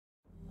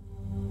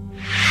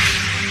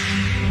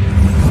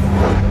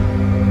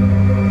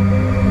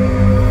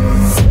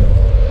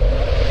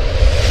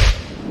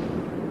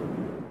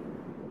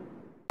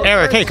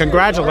Eric, hey,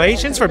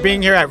 congratulations for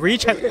being here at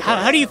Reach.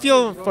 How do you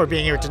feel for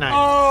being here tonight?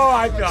 Oh,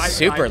 I feel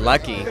super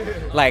lucky.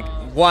 Like,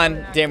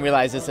 one, didn't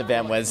realize this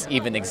event was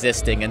even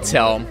existing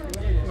until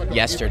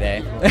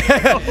yesterday.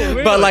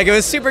 But like, it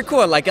was super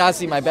cool. Like,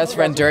 honestly, my best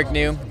friend Dirk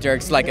knew.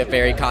 Dirk's like a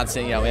very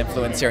constant,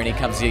 influencer, and he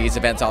comes to these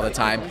events all the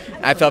time.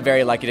 I felt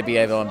very lucky to be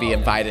able to be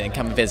invited and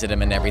come visit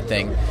him and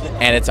everything.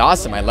 And it's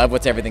awesome. I love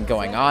what's everything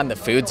going on. The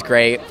food's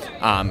great.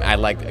 I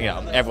like,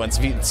 everyone's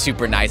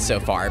super nice so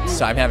far.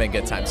 So I'm having a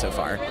good time so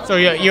far. So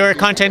you're a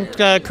content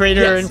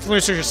creator, Yes.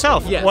 influencer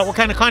yourself. Yes. What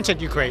kind of content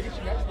do you create?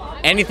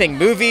 Anything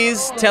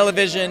movies,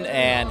 television,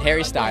 and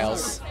Harry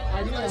Styles.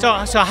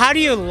 So how do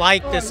you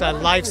like this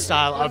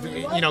lifestyle of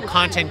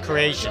content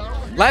creation?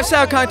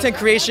 Lifestyle content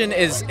creation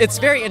it's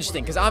very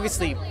interesting because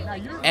obviously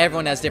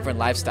everyone has different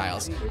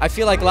lifestyles. I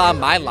feel like a lot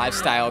of my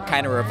lifestyle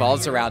kind of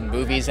revolves around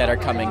movies that are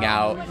coming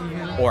out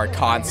or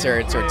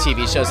concerts or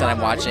TV shows that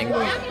I'm watching.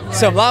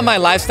 So a lot of my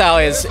lifestyle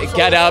is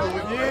get up,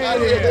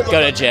 go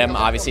to the gym,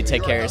 obviously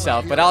take care of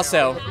yourself, but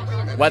also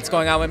what's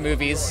going on with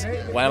movies,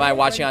 what am I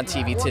watching on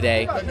TV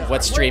today,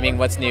 what's streaming,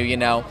 what's new,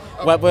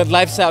 What with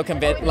lifestyle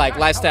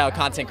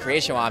content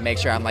creation, I want to make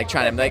sure I'm like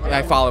trying to make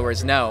my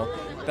followers know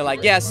that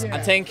like, yes,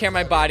 I'm taking care of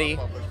my body,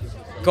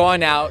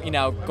 going out,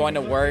 going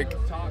to work,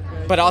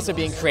 but also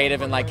being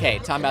creative and like, hey,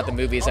 talking about the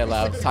movies I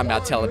love, talking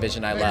about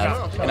television I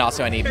love, and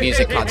also any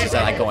music concerts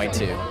I like going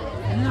to.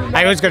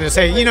 I was going to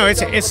say,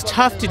 it's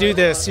tough to do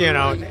this,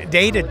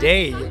 day to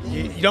day.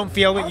 You don't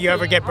feel that you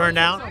ever get burned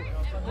out?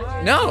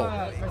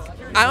 No.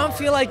 I don't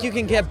feel like you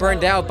can get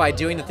burned out by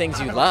doing the things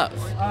you love.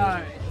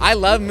 I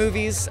love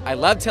movies, I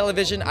love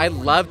television, I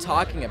love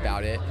talking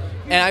about it.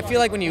 And I feel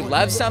like when you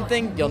love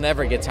something, you'll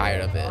never get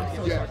tired of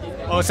it.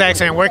 Oh, it's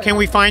excellent. Where can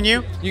we find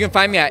you? You can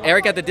find me at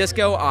Eric at the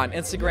Disco on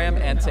Instagram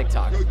and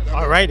TikTok.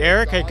 All right,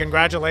 Eric, hey,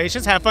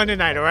 congratulations. Have fun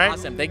tonight, all right?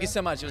 Awesome. Thank you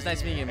so much. It was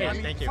nice meeting you, man.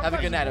 Hey, thank you. Have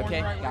a good night, okay?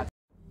 Gotcha.